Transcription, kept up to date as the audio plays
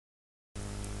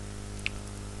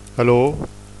Hello,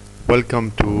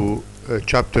 welcome to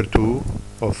chapter 2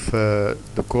 of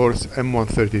the course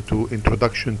M132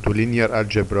 Introduction to Linear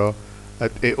Algebra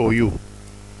at AOU.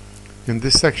 In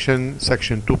this section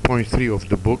 2.3 of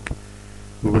the book,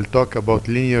 we will talk about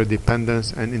linear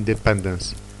dependence and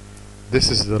independence.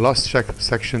 This is the last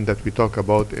section that we talk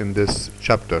about in this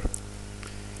chapter.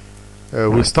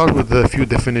 We'll start with a few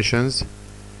definitions.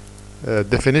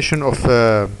 Definition of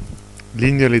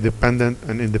linearly dependent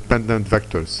and independent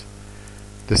vectors.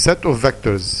 The set of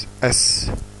vectors S,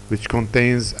 which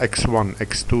contains x1,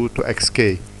 x2 to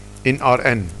xk in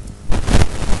Rn,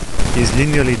 is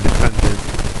linearly dependent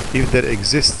if there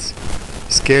exists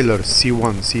scalars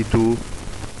c1, c2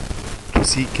 to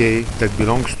ck that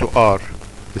belongs to R,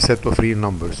 the set of real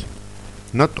numbers,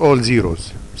 not all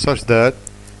zeros, such that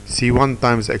c1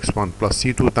 times x1 plus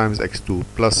c2 times x2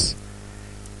 plus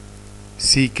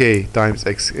ck times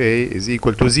xk is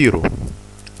equal to 0.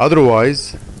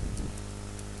 Otherwise,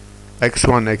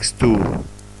 x1, x2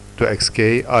 to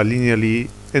xk are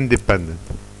linearly independent.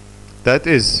 That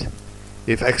is,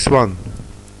 if x1,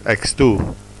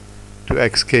 x2 to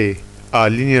xk are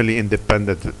linearly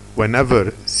independent whenever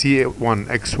c1,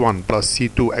 x1 plus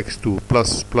c2, x2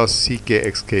 plus ck,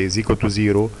 xk is equal to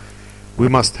 0, we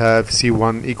must have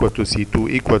c1 equal to c2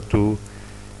 equal to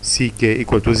ck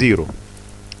equal to 0,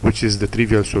 which is the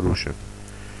trivial solution.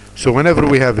 So whenever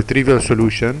we have a trivial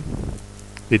solution,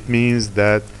 it means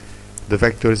that the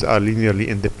vectors are linearly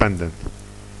independent.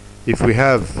 If we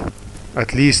have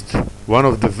at least one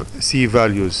of the c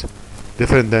values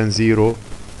different than 0,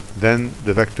 then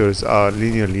the vectors are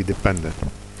linearly dependent.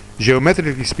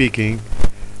 Geometrically speaking,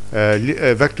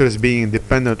 vectors being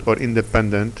dependent or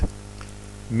independent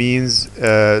means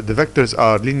the vectors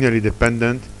are linearly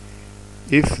dependent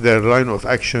if their line of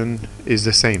action is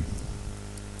the same.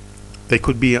 They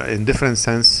could be in different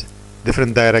sense,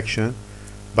 different direction,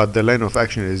 but the line of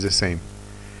action is the same.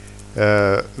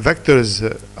 Vectors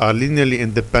are linearly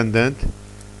independent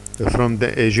from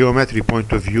the geometry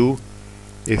point of view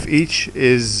if each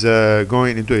is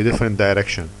going into a different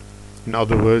direction. In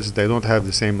other words, they don't have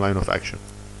the same line of action.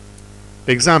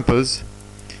 Examples: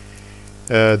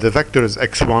 the vectors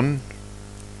x1,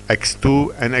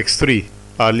 x2 and x3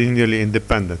 are linearly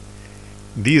independent.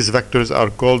 These vectors are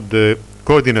called the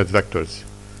coordinate vectors,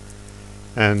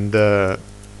 and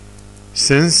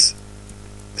since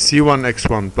c1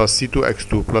 x1 plus c2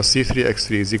 x2 plus c3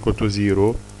 x3 is equal to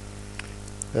 0,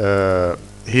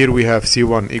 here we have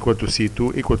c1 equal to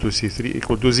c2 equal to c3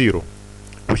 equal to 0,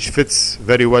 which fits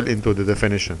very well into the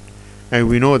definition. And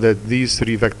we know that these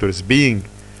three vectors being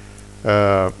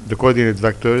the coordinate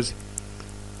vectors,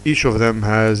 each of them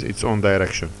has its own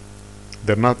direction.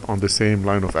 They're not on the same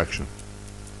line of action.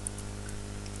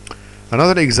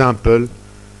 Another example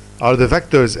are the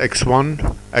vectors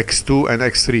x1, x2 and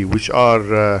x3, which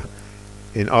are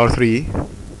in R3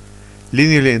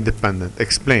 linearly independent.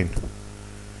 Explain.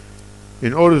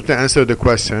 In order to answer the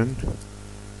question,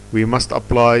 we must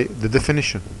apply the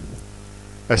definition.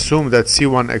 Assume that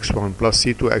c1 x1 plus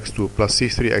c2 x2 plus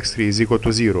c3 x3 is equal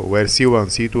to 0, where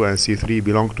c1, c2 and c3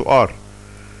 belong to R.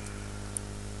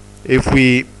 If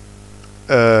we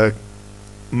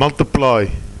multiply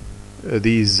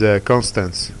these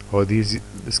constants or these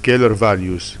scalar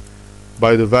values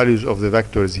by the values of the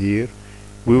vectors here,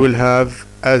 we will have,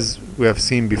 as we have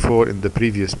seen before in the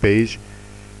previous page,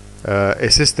 a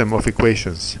system of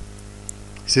equations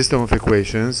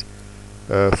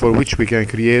for which we can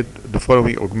create the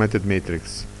following augmented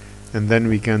matrix, and then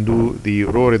we can do the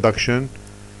row reduction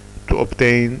to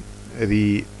obtain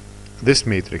this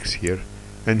matrix here.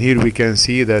 And here we can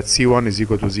see that c1 is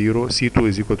equal to 0, c2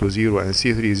 is equal to 0 and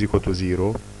c3 is equal to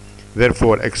 0.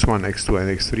 Therefore x1, x2 and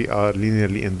x3 are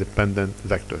linearly independent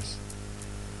vectors.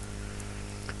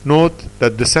 Note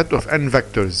that the set of n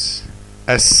vectors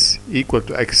S equal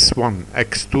to x1,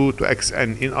 x2 to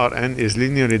xn in Rn is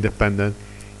linearly dependent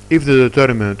if the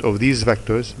determinant of these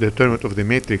vectors, the determinant of the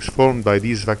matrix formed by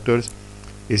these vectors,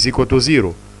 is equal to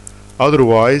 0.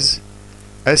 Otherwise,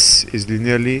 S is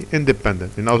linearly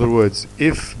independent. In other words,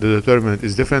 if the determinant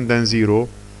is different than 0,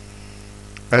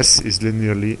 S is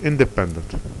linearly independent.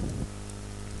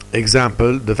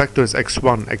 Example: the vectors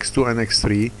x1, x2 and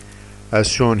x3, as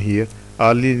shown here,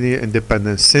 are linearly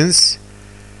independent since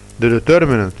the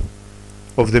determinant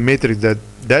of the matrix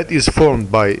that is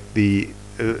formed by the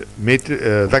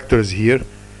vectors here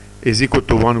is equal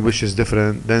to 1, which is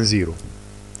different than 0.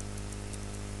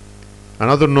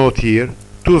 Another note here: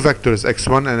 two vectors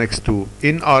x1 and x2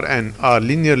 in Rn are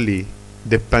linearly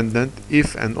dependent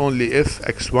if and only if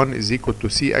x1 is equal to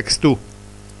cx2.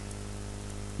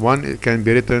 One can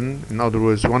be written, in other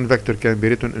words, one vector can be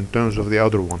written in terms of the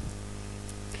other one.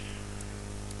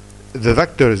 the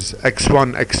vectors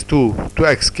x1, x2 to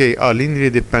xk are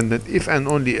linearly dependent if and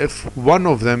only if one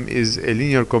of them is a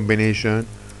linear combination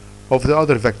of the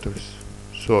other vectors.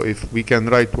 So if we can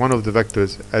write one of the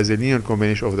vectors as a linear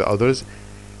combination of the others,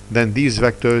 then these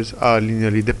vectors are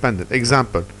linearly dependent.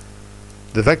 Example,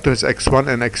 the vectors x1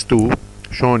 and x2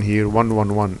 shown here, 1,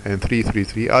 1, 1 and 3, 3,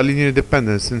 3 are linearly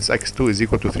dependent since x2 is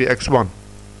equal to 3x1.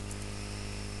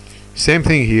 Same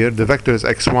thing here, the vectors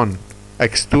x1,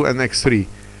 x2 and x3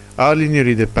 are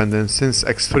linearly dependent since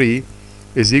x3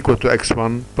 is equal to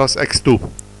x1 plus x2.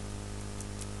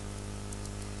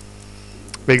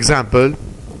 Example,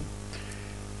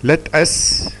 let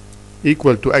S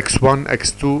equal to x1,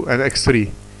 x2 and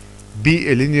x3 be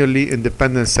a linearly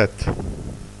independent set.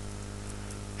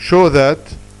 Show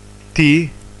that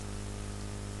T,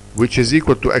 which is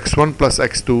equal to x1 plus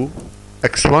x2,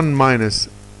 x1 minus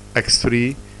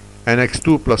x3 and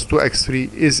x2 plus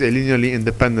 2x3 is a linearly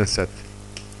independent set.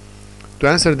 To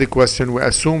answer the question, we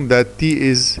assume that T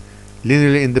is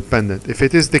linearly independent. If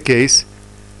it is the case,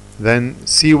 then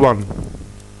C1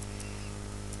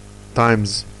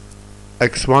 times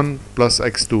x1 plus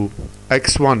x2,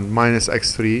 x1 minus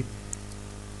x3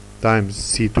 times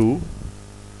C2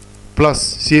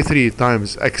 plus C3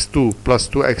 times x2 plus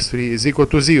 2x3 is equal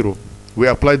to 0. We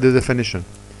applied the definition.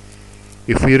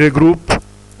 If we regroup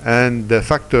and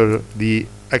factor the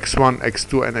x1,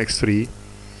 x2 and x3,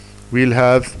 we'll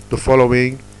have the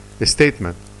following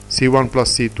statement: C1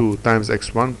 plus C2 times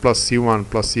x1 plus C1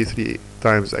 plus C3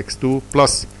 times x2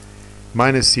 plus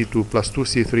minus C2 plus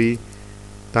 2C3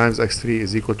 times x3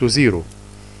 is equal to 0.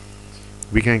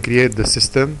 We can create the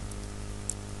system,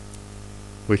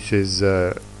 which is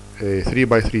a 3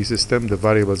 by 3 system. The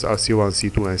variables are C1,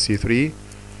 C2 and C3.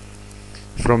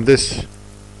 From this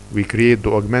we create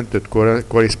the augmented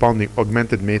corresponding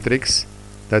augmented matrix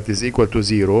that is equal to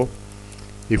 0.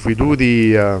 If we do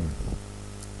the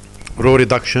row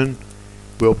reduction,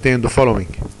 we obtain the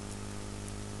following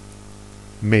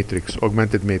matrix,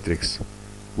 augmented matrix,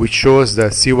 which shows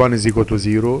that C1 is equal to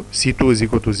 0, C2 is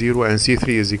equal to 0 and C3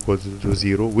 is equal to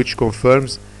 0, which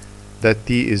confirms that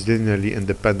T is linearly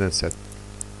independent set.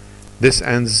 This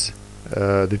ends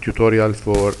the tutorial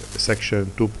for section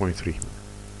 2.3.